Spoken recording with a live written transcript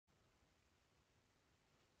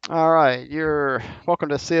All right, you're welcome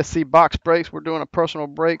to CSC Box Breaks. We're doing a personal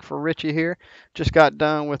break for Richie here. Just got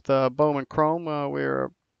done with Bowman Chrome. We're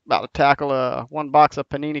about to tackle one box of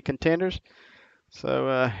Panini Contenders.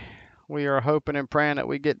 So we are hoping and praying that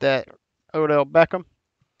we get that Odell Beckham,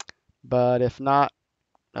 but if not,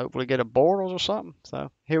 hopefully get a Bortles or something. So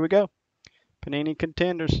here we go. Panini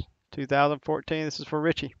Contenders 2014. This is for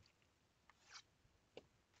Richie.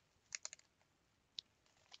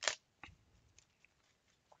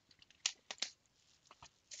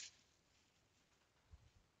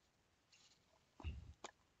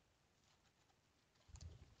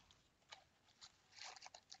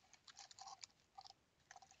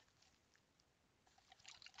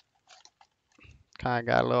 Kind of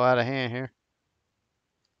got a little out of hand here.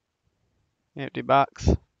 Empty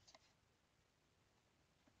box.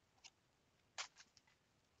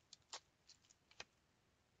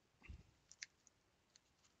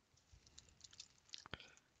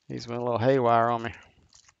 He's went a little haywire on me.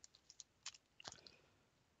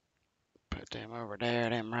 Put them over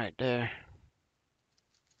there, them right there.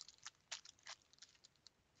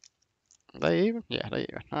 They even? Yeah, they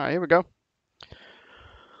even. All right, here we go.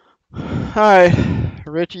 All right,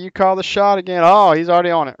 Richie, you call the shot again. Oh, he's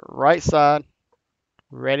already on it. Right side,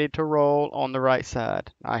 ready to roll on the right side.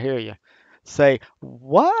 I hear you. Say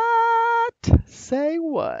what? Say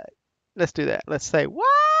what? Let's do that. Let's say what?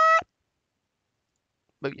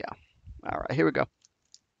 Booyah. All right, here we go.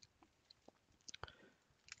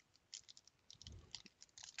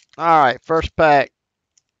 All right, first pack.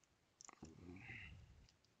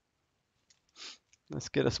 Let's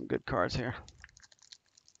get us some good cards here.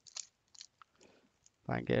 If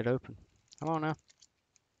I can get it open. Come on now.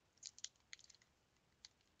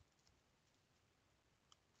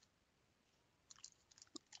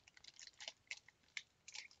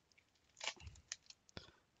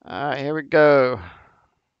 All right, here we go.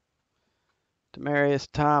 Demarius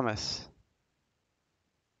Thomas.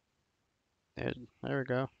 There we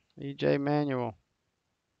go. EJ Manuel.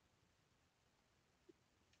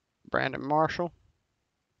 Brandon Marshall.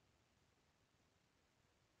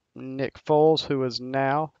 Nick Foles, who is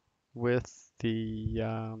now with the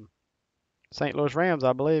St. Louis Rams,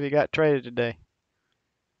 I believe. He got traded today.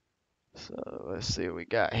 So let's see what we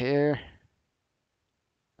got here.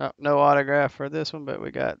 Oh, no autograph for this one, but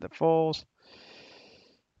we got the Foles.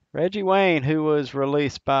 Reggie Wayne, who was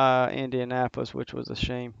released by Indianapolis, which was a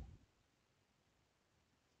shame.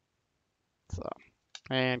 So,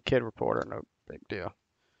 and Kid Reporter, no big deal.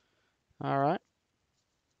 All right.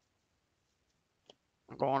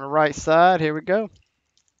 Go on the right side. Here we go.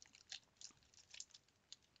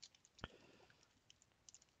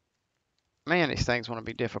 Man, these things want to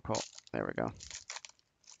be difficult. There we go.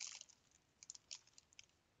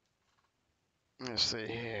 Let's see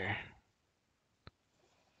here.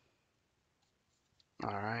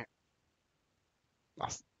 All right. I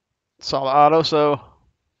saw the auto, so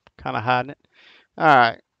kind of hiding it. All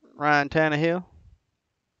right. Ryan Tannehill,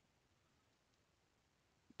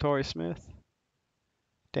 Torrey Smith,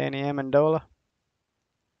 Danny Amendola.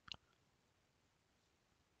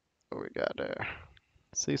 What we got there?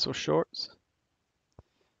 Cecil Shorts.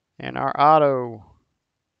 And our auto.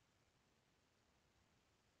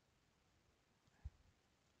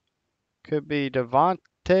 Could be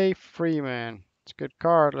Devontae Freeman. It's a good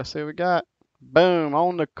card. Let's see what we got. Boom,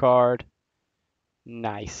 on the card.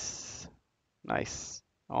 Nice. Nice.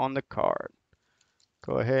 On the card.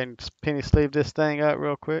 Go ahead and penny sleeve this thing up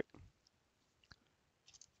real quick.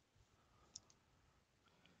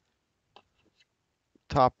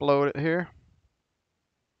 Top load it here.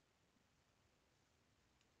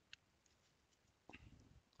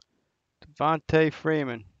 Devontae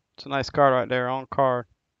Freeman. It's a nice card right there, on card.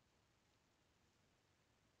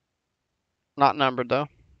 Not numbered though.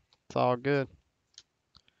 It's all good.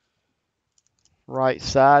 Right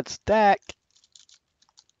side stack.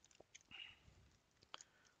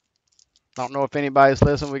 Don't know if anybody's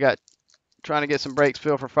listening. We got trying to get some breaks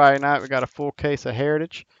filled for Friday night. We got a full case of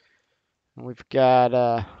Heritage. And we've got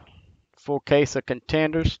a full case of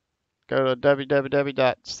Contenders. Go to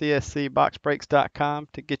www.cscboxbreaks.com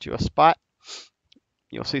to get you a spot.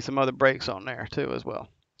 You'll see some other breaks on there too as well.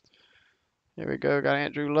 Here we go. Got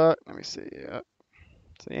Andrew Luck. Let me see.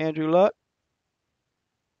 See Andrew Luck.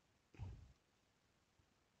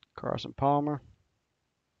 Carson Palmer.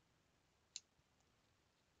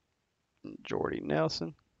 Jordy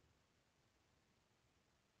Nelson.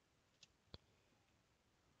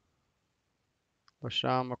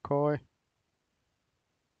 LaShawn McCoy.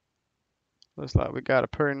 Looks like we got a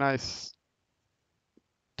pretty nice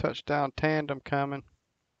touchdown tandem coming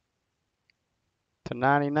to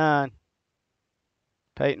 99.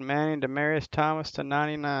 Peyton Manning, Demaryius Thomas to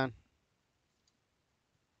 99.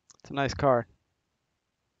 It's a nice card.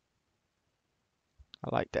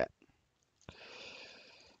 I like that.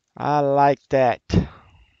 I like that. Go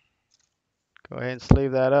ahead and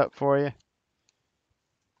sleeve that up for you.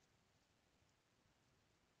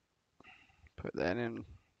 Put that in.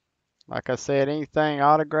 Like I said, anything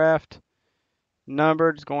autographed,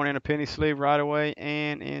 numbered, is going in a penny sleeve right away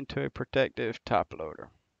and into a protective top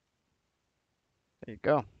loader. There you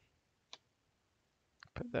go.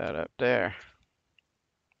 Put that up there.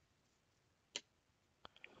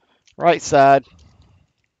 Right side.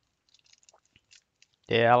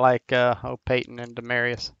 Yeah, I like Peyton and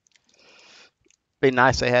Demaryius. Be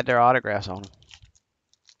nice they had their autographs on them.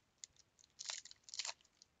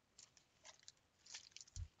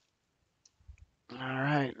 All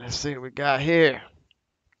right, let's see what we got here.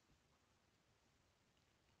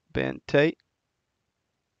 Ben Tate.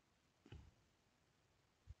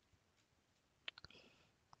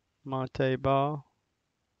 Monte Ball.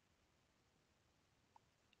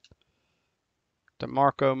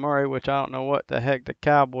 DeMarco Murray, which I don't know what the heck the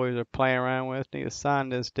Cowboys are playing around with. Need to sign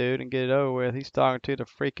this dude and get it over with. He's talking to the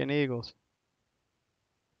freaking Eagles.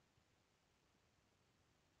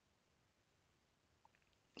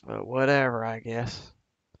 But whatever, I guess.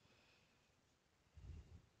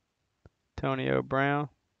 Antonio Brown.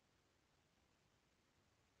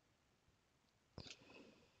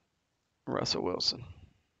 Russell Wilson.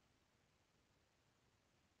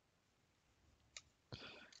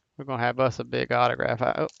 We're going to have us a big autograph.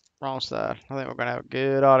 Oh, wrong side. I think we're going to have a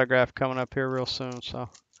good autograph coming up here real soon. So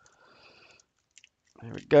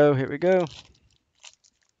here we go. Here we go.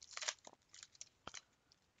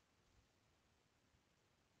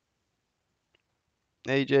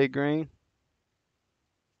 AJ Green.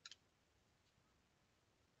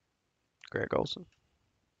 Greg Olson.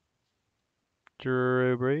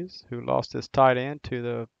 Drew Brees, who lost his tight end to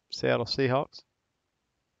the Seattle Seahawks.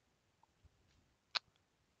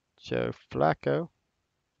 Joe Flacco.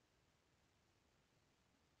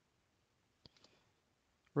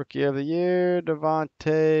 Rookie of the Year,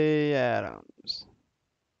 Devontae Adams.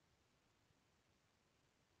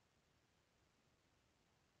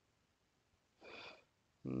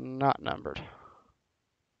 Not numbered.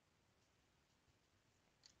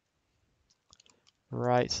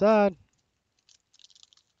 Right side.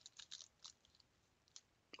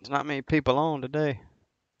 There's not many people on today.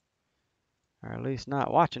 Or at least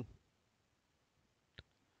not watching.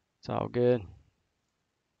 It's all good.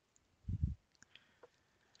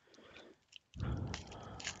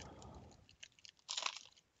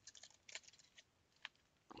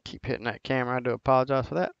 Keep hitting that camera. I do apologize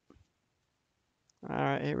for that. All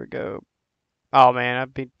right, here we go. Oh, man,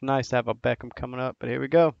 it'd be nice to have a Beckham coming up, but here we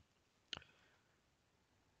go.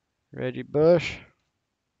 Reggie Bush.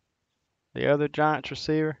 The other Giants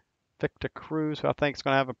receiver, Victor Cruz, who I think is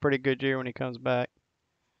going to have a pretty good year when he comes back.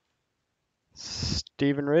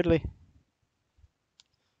 Stephen Ridley.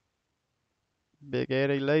 Big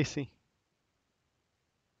Eddie Lacy.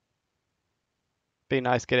 Be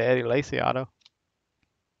nice to get an Eddie Lacy auto.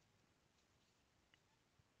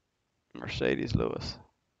 Mercedes Lewis.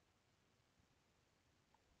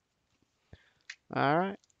 All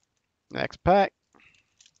right. Next pack.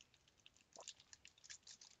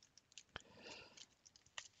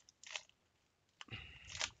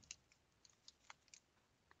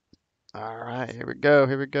 All right. Here we go.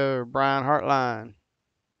 Here we go. Brian Hartline.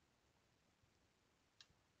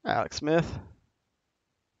 Alex Smith.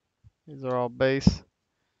 These are all base.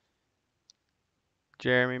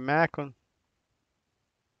 Jeremy Maclin.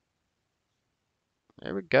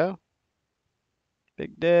 There we go.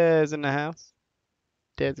 Big Dez in the house.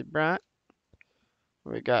 Desi Bryant.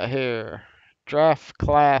 What we got here? Draft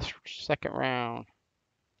class, second round.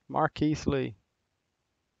 Marquise Lee.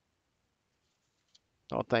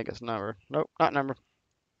 Don't think it's numbered. Nope, not numbered.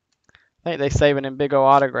 I think they saving them big old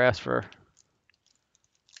autographs for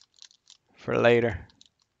later.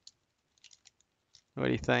 What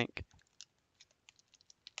do you think?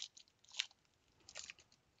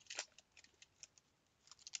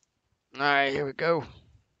 All right, here we go.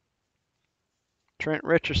 Trent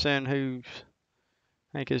Richardson, who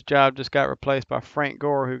I think his job just got replaced by Frank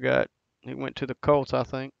Gore, he went to the Colts, I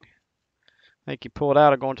think. I think he pulled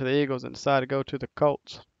out of going to the Eagles and decided to go to the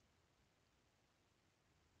Colts.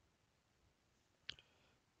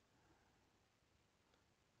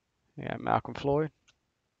 Yeah, Malcolm Floyd.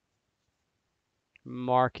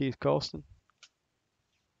 Marquise Colston.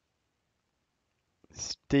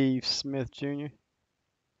 Steve Smith Jr.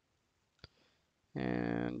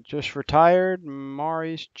 And just retired,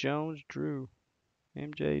 Maurice Jones-Drew,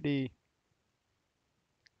 MJD.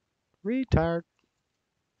 Retired.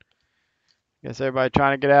 Guess everybody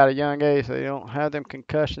trying to get out at a young age so they don't have them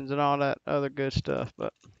concussions and all that other good stuff.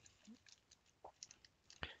 But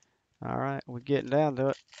all right, we're getting down to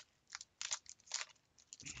it.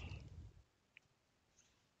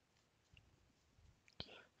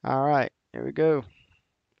 All right, here we go.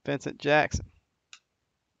 Vincent Jackson,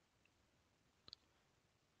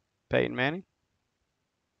 Peyton Manning.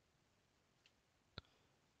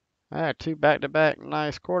 I had two back-to-back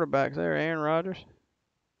nice quarterbacks there. Aaron Rodgers,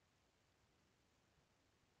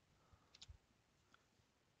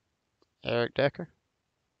 Eric Decker.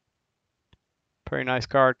 Pretty nice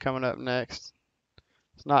card coming up next.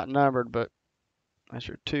 It's not numbered, but that's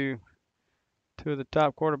your two of the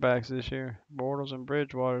top quarterbacks this year. Bortles and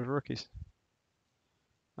Bridgewater's rookies.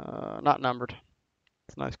 Not numbered.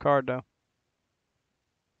 It's a nice card though.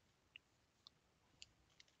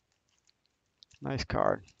 Nice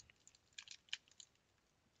card.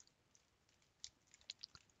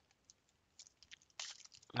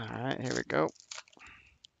 All right, here we go.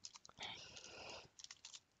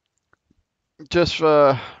 Just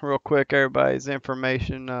real quick, everybody's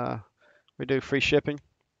information. We do free shipping.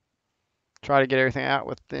 Try to get everything out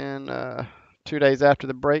within 2 days after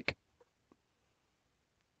the break.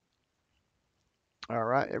 All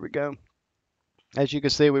right, here we go. As you can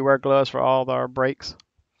see, we wear gloves for all of our breaks.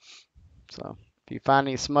 So if you find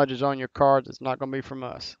any smudges on your cards, it's not going to be from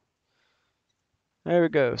us. There we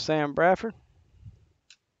go. Sam Bradford.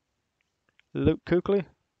 Luke Kuechly.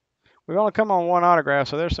 We've only come on one autograph,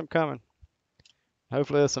 so there's some coming.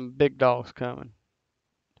 Hopefully there's some big dogs coming.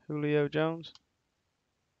 Julio Jones.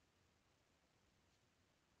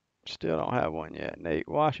 Still don't have one yet. Nate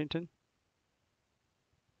Washington.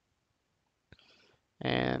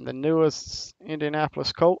 And the newest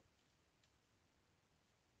Indianapolis Colt,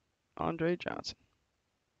 Andre Johnson.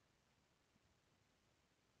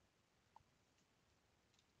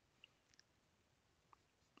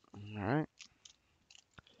 All right.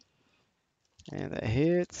 And the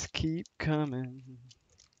hits keep coming.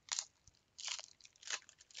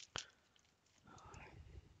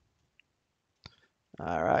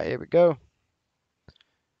 All right, here we go.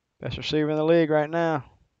 Best receiver in the league right now.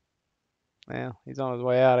 Well, he's on his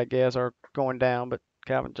way out, I guess, or going down, but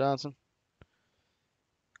Calvin Johnson.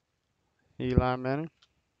 Eli Manning.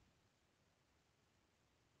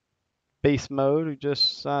 Beast Mode, who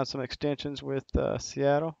just signed some extensions with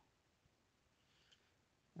Seattle.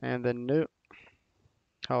 And the new,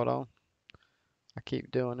 hold on. I keep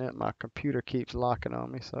doing it. My computer keeps locking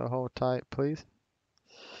on me, so hold tight, please.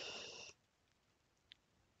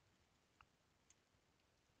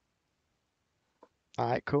 All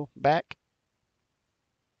right, cool. Back.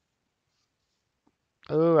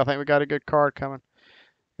 Oh, I think we got a good card coming.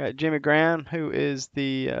 Got Jimmy Graham, who is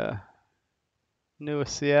the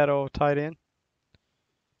newest Seattle tight end.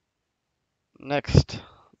 Next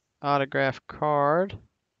autograph card.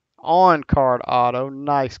 On card auto.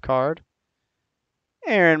 Nice card.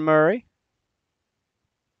 Aaron Murray.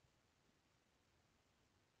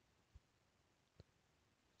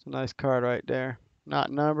 It's a nice card right there.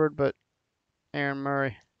 Not numbered, but Aaron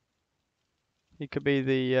Murray. He could be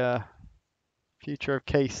the future of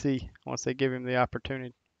KC once they give him the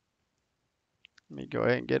opportunity. Let me go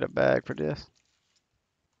ahead and get a bag for this.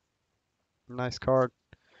 Nice card.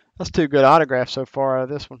 That's two good autographs so far out of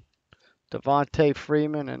this one. Devontae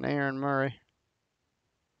Freeman and Aaron Murray.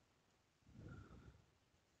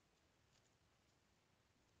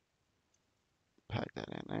 Pack that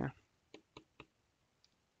in there.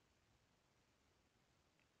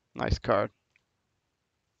 Nice card.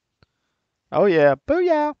 Oh yeah,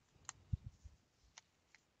 booyah!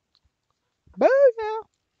 Booyah!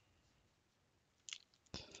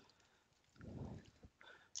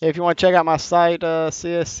 If you want to check out my site,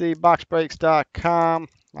 cscboxbreaks.com,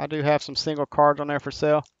 I do have some single cards on there for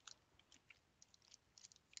sale.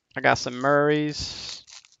 I got some Murrays.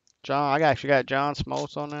 I actually got John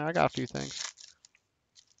Smoltz on there. I got a few things.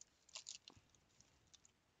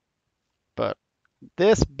 But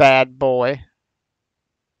this bad boy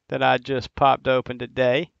that I just popped open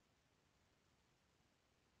today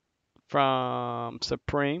from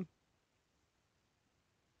Supreme,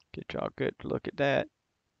 get y'all a good look at that,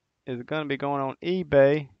 is going to be going on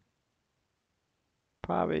eBay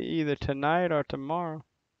probably either tonight or tomorrow.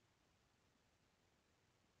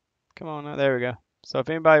 Come on now, there we go. So if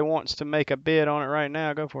anybody wants to make a bid on it right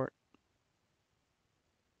now, go for it.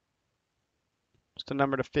 It's the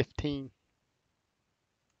number to 15.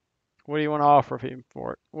 What do you want to offer him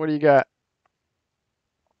for it? What do you got?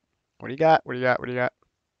 What do you got? What do you got? What do you got?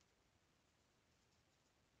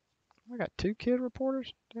 I got two kid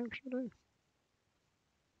reporters. Damn sure do.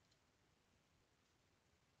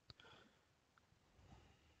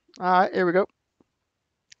 All right, here we go.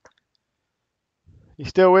 You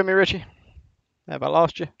still with me, Richie? Have I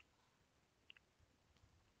lost you?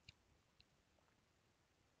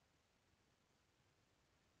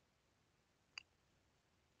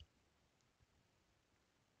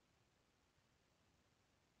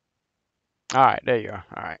 All right, there you are.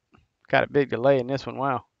 All right. Got a big delay in this one.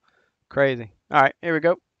 Wow. Crazy. All right, here we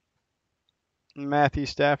go. Matthew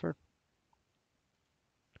Stafford.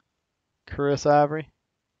 Chris Ivory.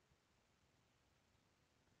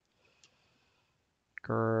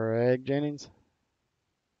 Greg Jennings.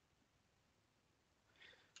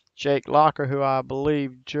 Jake Locker, who I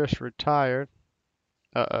believe just retired.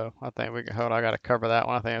 Uh-oh. I think we can hold. I got to cover that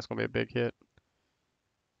one. I think it's going to be a big hit.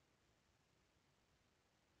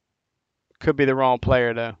 Could be the wrong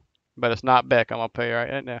player, though. But it's not Beckham. I'll tell you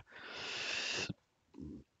right now.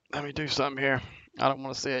 Let me do something here. I don't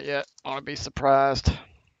want to see it yet. I want to be surprised.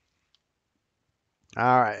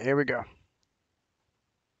 All right, here we go.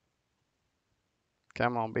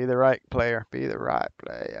 Come on, be the right player. Be the right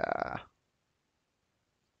player.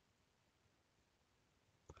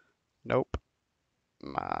 Nope.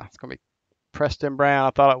 It's going to be Preston Brown.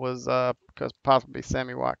 I thought it was because possibly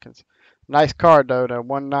Sammy Watkins. Nice card, though, to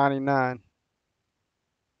 199.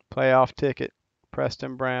 Playoff ticket.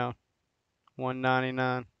 Preston Brown.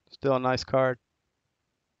 199. Still a nice card.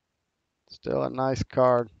 Still a nice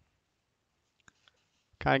card.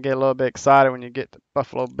 Kind of get a little bit excited when you get the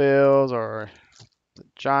Buffalo Bills or the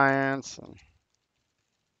Giants.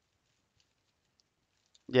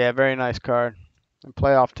 Yeah, very nice card. And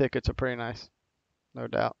playoff tickets are pretty nice, no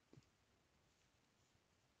doubt.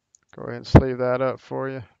 Go ahead and sleeve that up for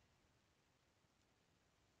you.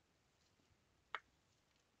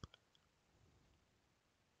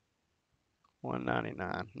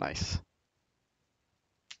 $199. Nice.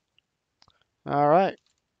 All right.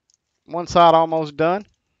 One side almost done.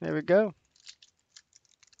 There we go.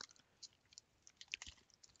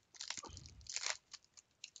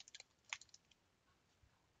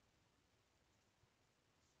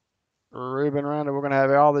 Ruben Rounded. We're going to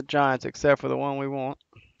have all the Giants except for the one we want.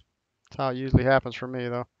 That's how it usually happens for me,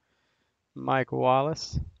 though. Mike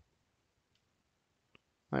Wallace.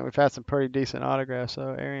 I mean, we've had some pretty decent autographs,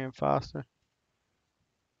 so Arian Foster.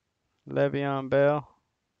 Le'Veon Bell.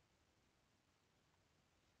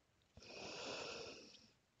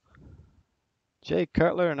 Jay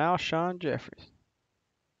Cutler and Alshon Jeffries.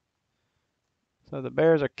 So the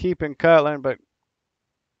Bears are keeping Cutler, but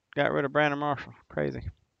got rid of Brandon Marshall. Crazy.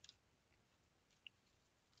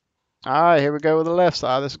 All right, here we go with the left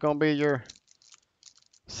side. This is going to be your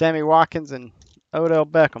Sammy Watkins and Odell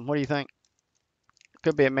Beckham. What do you think?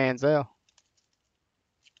 Could be a Manziel.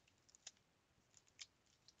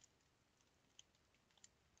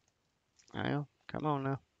 Well, come on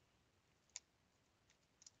now.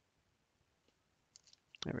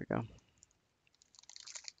 There we go.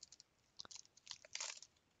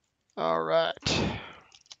 All right.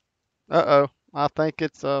 Uh-oh. I think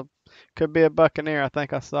it's could be a Buccaneer. I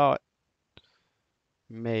think I saw it.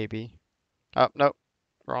 Maybe. Oh, nope.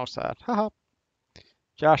 Wrong side. Haha.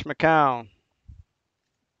 Josh McCown.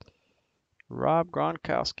 Rob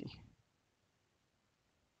Gronkowski.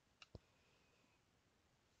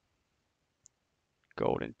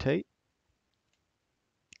 Golden Tate.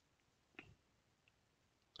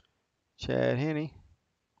 Chad Henne.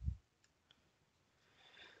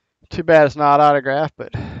 Too bad it's not autographed,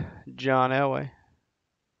 but John Elway.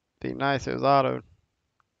 Be nice if it was autoed.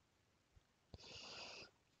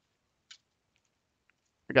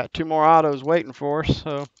 We got two more autos waiting for us,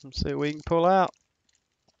 so let's see what we can pull out.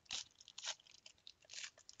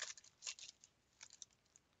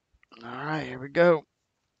 All right, here we go.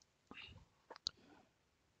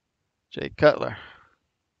 Jay Cutler.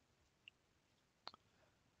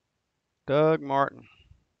 Doug Martin.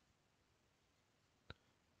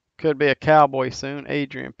 Could be a Cowboy soon.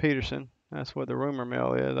 Adrian Peterson. That's what the rumor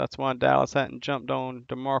mill is. That's why Dallas hadn't jumped on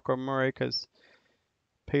DeMarco Murray, because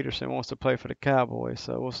Peterson wants to play for the Cowboys.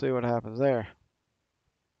 So we'll see what happens there.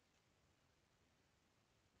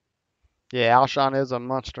 Yeah, Alshon is a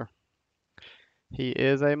monster. He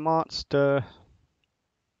is a monster.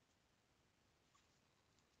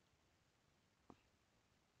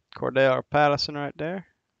 Cordell Patterson right there.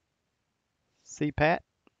 C-Pat.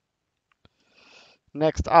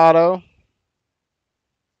 Next auto.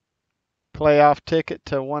 Playoff ticket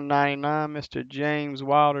to 199, Mr. James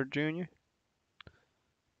Wilder Jr.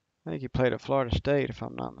 I think he played at Florida State, if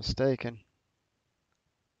I'm not mistaken.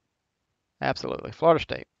 Absolutely, Florida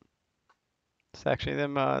State. It's actually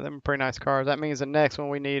them pretty nice cards. That means the next one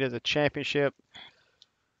we need is a championship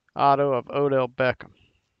auto of Odell Beckham.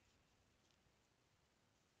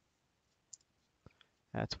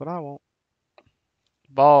 That's what I want.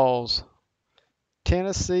 Vols.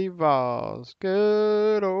 Tennessee Vols.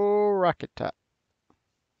 Good old Rocky Top.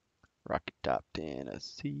 Rocky Top,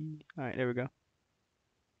 Tennessee. All right, there we go.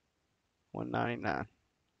 199.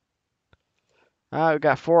 All right, we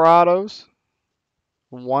got 4 autos.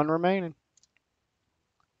 1 remaining.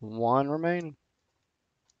 1 remaining.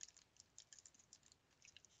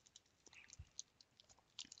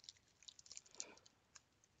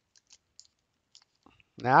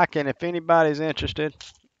 Now I can, if anybody's interested,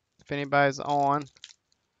 if anybody's on,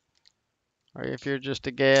 or if you're just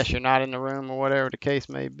a guest, you're not in the room or whatever the case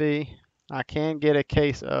may be, I can get a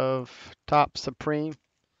case of Top Supreme.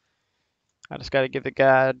 I just got to give the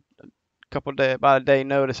guy a couple day, about a day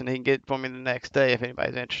notice, and he can get it for me the next day if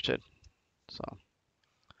anybody's interested. So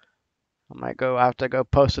I might go, I have to go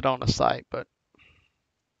post it on the site, but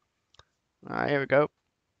all right, here we go.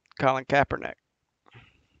 Colin Kaepernick.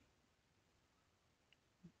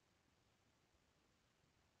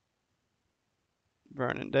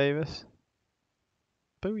 Vernon Davis.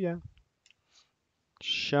 Booyah.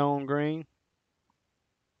 Sean Green.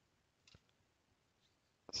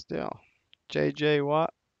 Still. J.J.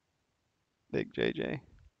 Watt. Big J.J.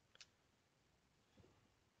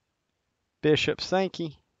 Bishop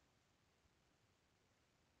Sankey.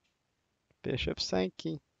 Bishop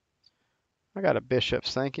Sankey. I got a Bishop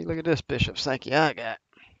Sankey. Look at this Bishop Sankey I got.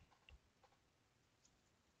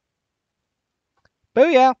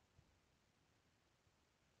 Booyah.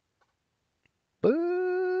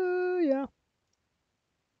 Booyah.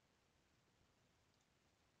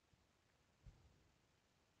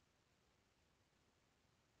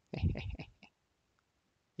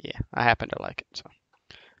 Yeah, I happen to like it. So,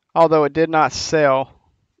 although it did not sell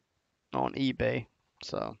on eBay,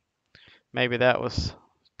 so maybe that was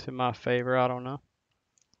to my favor. I don't know.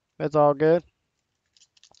 It's all good.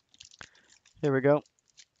 Here we go.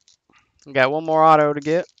 We got 1 more auto to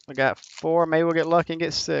get. We got 4. Maybe we'll get lucky and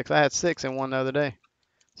get 6. I had 6 in one the other day,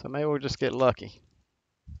 so maybe we'll just get lucky.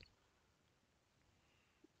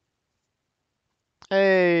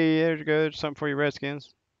 Hey, there you go. There's something for you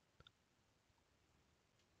Redskins.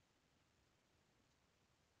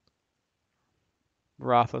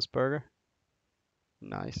 Roethlisberger.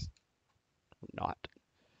 Nice. Not.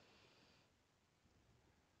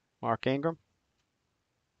 Mark Ingram.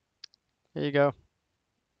 Here you go.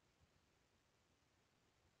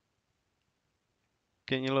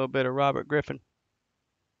 Getting you a little bit of Robert Griffin.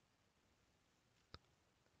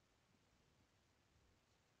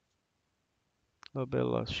 A little bit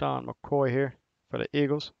of Sean McCoy here for the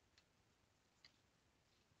Eagles.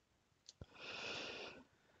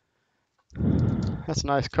 That's a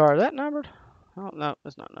nice card. Is that numbered? Oh, no,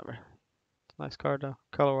 it's not numbered. It's a nice card, though,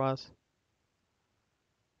 color-wise.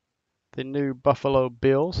 The new Buffalo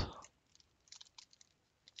Bills.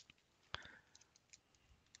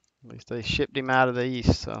 At least they shipped him out of the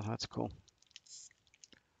East, so that's cool.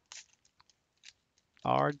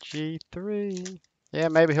 RG3. Yeah,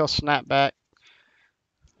 maybe he'll snap back.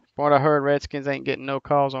 From what I heard, Redskins ain't getting no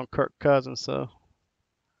calls on Kirk Cousins, so.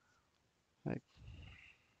 Like,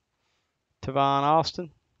 Tavon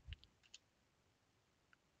Austin.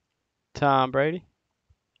 Tom Brady.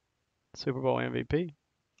 Super Bowl MVP.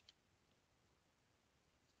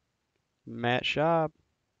 Matt Schaub.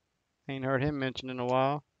 Ain't heard him mentioned in a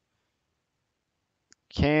while.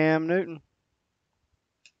 Cam Newton.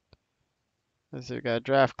 Let's see, we got a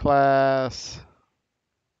draft class.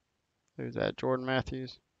 Who's that? Jordan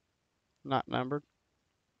Matthews. Not numbered.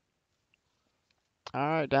 All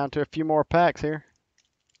right, down to a few more packs here.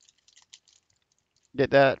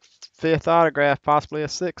 Get that 5th autograph, possibly a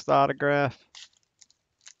 6th autograph.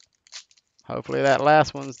 Hopefully that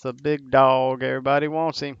last one's the big dog. Everybody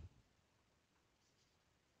wants him.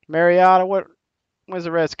 Mariota, when's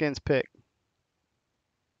the Redskins pick?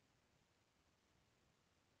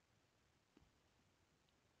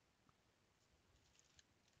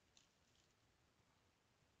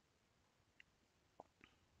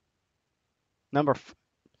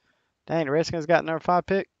 Dang, the Redskins got number 5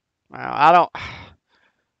 pick. Wow,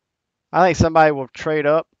 I think somebody will trade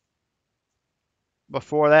up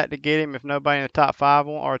before that to get him if nobody in the top 5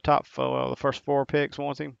 or top 4, well, the first 4 picks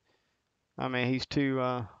wants him. I mean, he's too.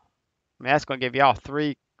 I mean, that's going to give y'all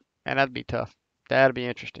 3, and that'd be tough. That'd be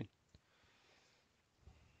interesting.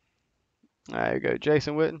 There you go,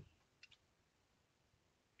 Jason Witten.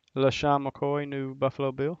 LaShawn McCoy, new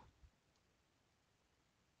Buffalo Bill.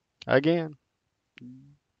 Again,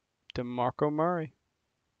 DeMarco Murray.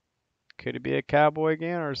 Could he be a Cowboy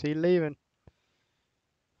again, or is he leaving?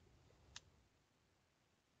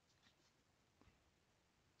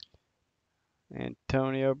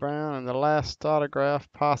 Antonio Brown, and the last autograph,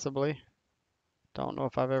 possibly. Don't know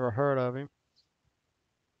if I've ever heard of him.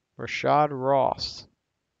 Rashad Ross.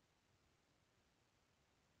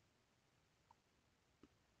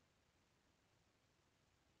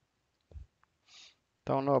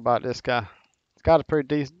 Don't know about this guy. It's got a pretty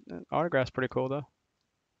decent autograph's pretty cool though.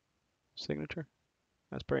 Signature.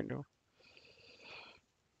 That's pretty cool.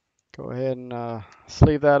 Go ahead and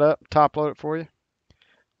sleeve that up, top load it for you.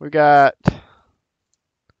 We got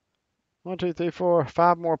 1, 2, 3, 4,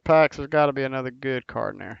 5 more packs. There's got to be another good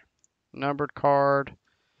card in there. Numbered card,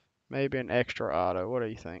 maybe an extra auto. What do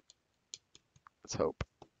you think? Let's hope.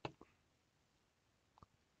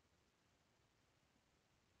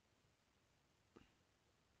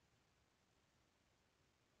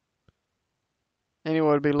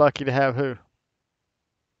 Anyone would be lucky to have who?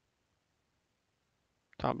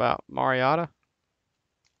 Talking about Mariota?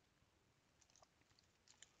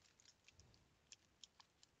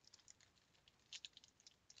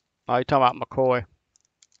 Oh, you talking about McCoy?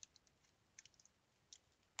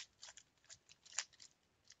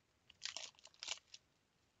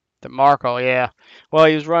 DeMarco, yeah. Well,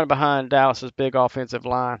 he was running behind Dallas's big offensive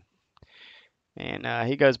line, and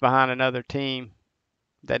he goes behind another team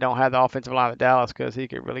that don't have the offensive line of Dallas because he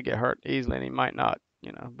could really get hurt easily, and he might not,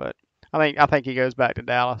 you know. But I think he goes back to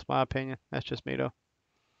Dallas. My opinion. That's just me though.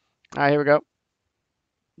 All right, here we go.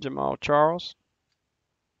 Jamal Charles,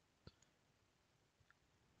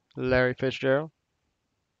 Larry Fitzgerald,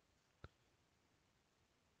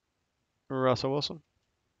 Russell Wilson,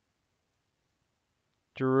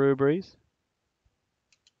 Drew Brees.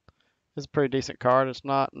 It's a pretty decent card. It's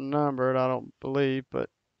not numbered, I don't believe, but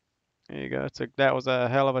there you go. That was a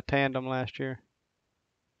hell of a tandem last year.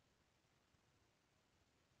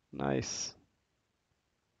 Nice.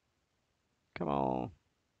 Come on.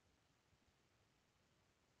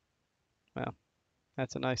 Well,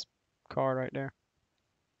 that's a nice card right there.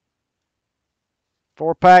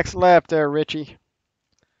 4 packs left there, Richie.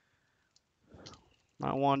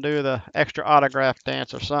 Might want to do the extra autograph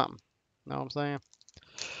dance or something. Know what I'm saying?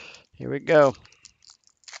 Here we go.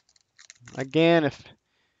 Again, if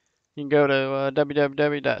you can go to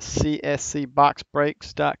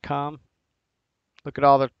www.cscboxbreaks.com. Look at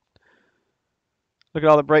all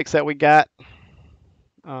the breaks that we got.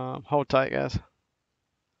 Hold tight, guys.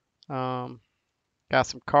 Got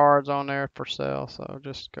some cards on there for sale, so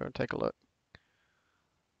just go and take a look.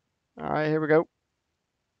 All right, here we go.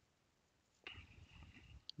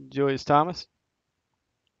 Julius Thomas,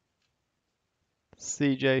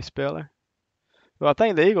 C.J. Spiller. Well, I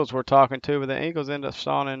think the Eagles were talking to, but the Eagles ended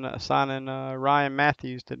up signing Ryan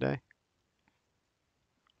Matthews today.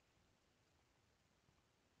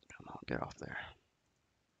 Come on, get off there.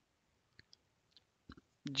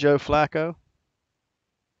 Joe Flacco.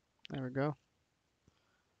 There we go.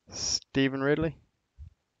 Stephen Ridley.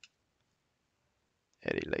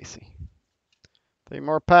 Eddie Lacy. 3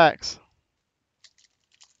 more packs.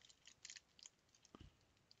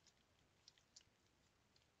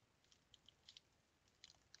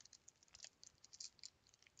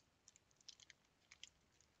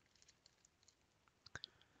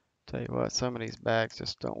 Tell you what, some of these bags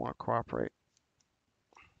just don't want to cooperate.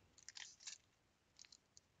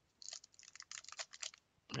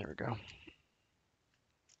 There we go.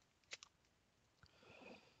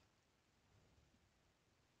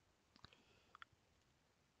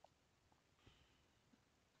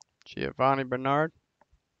 Giovanni Bernard.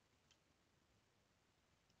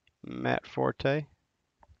 Matt Forte.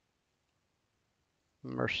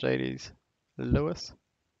 Mercedes Lewis.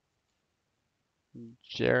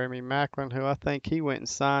 Jeremy Maclin, who I think he went and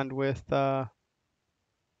signed with, who'd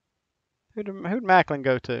Maclin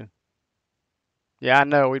go to? Yeah, I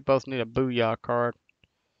know, we both need a Booyah card.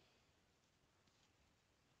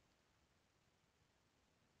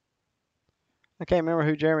 I can't remember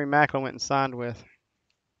who Jeremy Maclin went and signed with.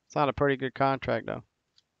 Signed a pretty good contract, though.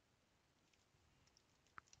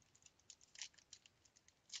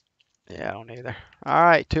 Yeah, I don't either. All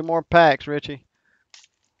right, 2 more packs, Richie.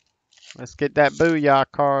 Let's get that Booyah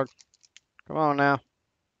card. Come on now.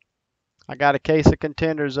 I got a case of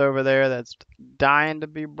contenders over there that's dying to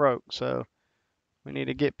be broke, so we need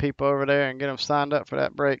to get people over there and get them signed up for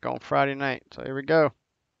that break on Friday night. So here we go.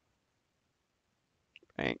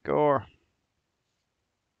 Hank Gore.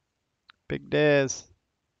 Big Dez.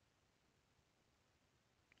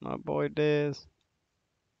 My boy Dez.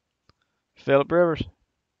 Phillip Rivers.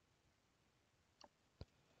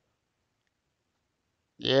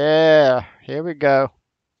 Yeah, here we go.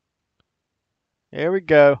 Here we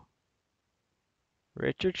go.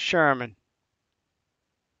 Richard Sherman.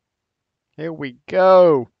 Here we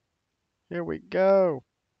go. Here we go.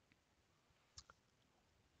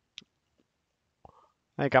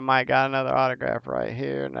 I think I might got another autograph right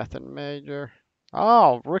here. Nothing major.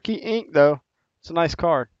 Oh, rookie ink though. It's a nice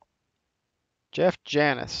card. Jeff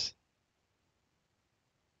Janis.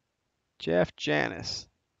 Jeff Janis.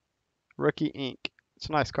 Rookie ink. It's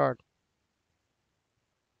a nice card.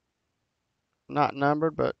 Not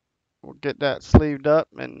numbered, but we'll get that sleeved up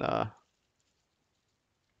and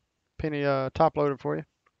penny top loaded for you.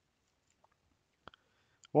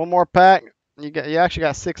 One more pack. You actually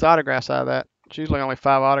got 6 autographs out of that. It's usually only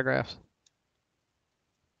 5 autographs.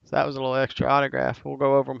 So that was a little extra autograph. We'll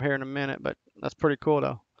go over them here in a minute, but that's pretty cool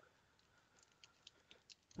though.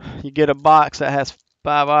 You get a box that has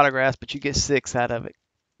 5 autographs, but you get 6 out of it.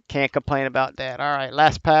 Can't complain about that. All right,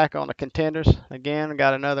 last pack on the contenders. Again, we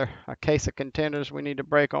got a case of contenders we need to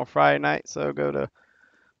break on Friday night. So go to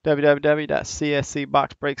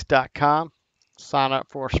www.cscboxbreaks.com. Sign up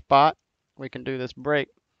for a spot. We can do this break.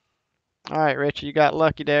 All right, Richie, you got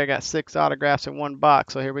lucky there. Got 6 autographs in one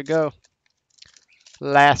box. So here we go.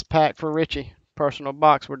 Last pack for Richie. Personal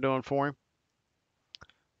box we're doing for him.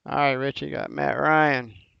 All right, Richie, you got Matt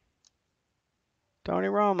Ryan. Tony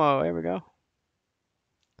Romo. Here we go.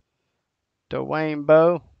 Dwayne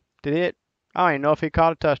Bowe. I don't even know if he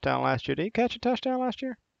caught a touchdown last year. Did he catch a touchdown last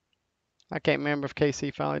year? I can't remember if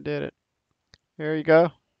KC finally did it. Here you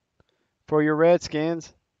go. For your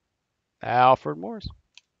Redskins, Alfred Morris.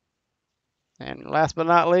 And last but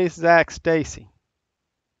not least, Zach Stacy.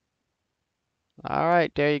 All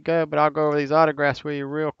right, there you go. But I'll go over these autographs with you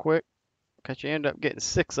real quick because you end up getting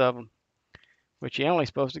 6 of them, which you're only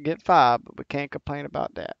supposed to get 5, but we can't complain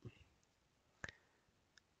about that.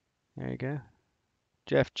 There you go.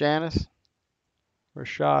 Jeff Janis,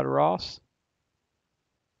 Rashad Ross,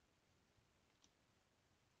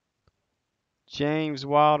 James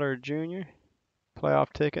Wilder Jr.,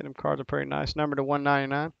 playoff ticket. Them cards are pretty nice. Number to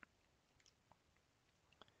 199.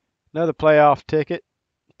 Another playoff ticket.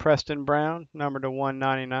 Preston Brown, number to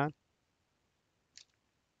 199.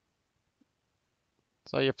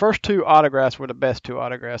 So your first 2 autographs were the best 2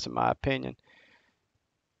 autographs in my opinion.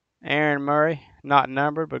 Aaron Murray, not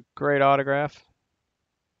numbered, but great autograph.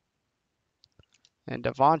 And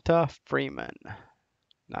Devonta Freeman.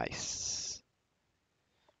 Nice.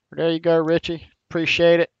 There you go, Richie.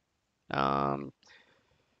 Appreciate it.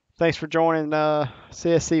 Thanks for joining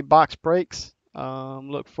CSC Box Breaks.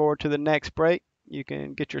 Look forward to the next break. You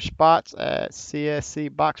can get your spots at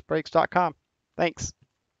cscboxbreaks.com. Thanks.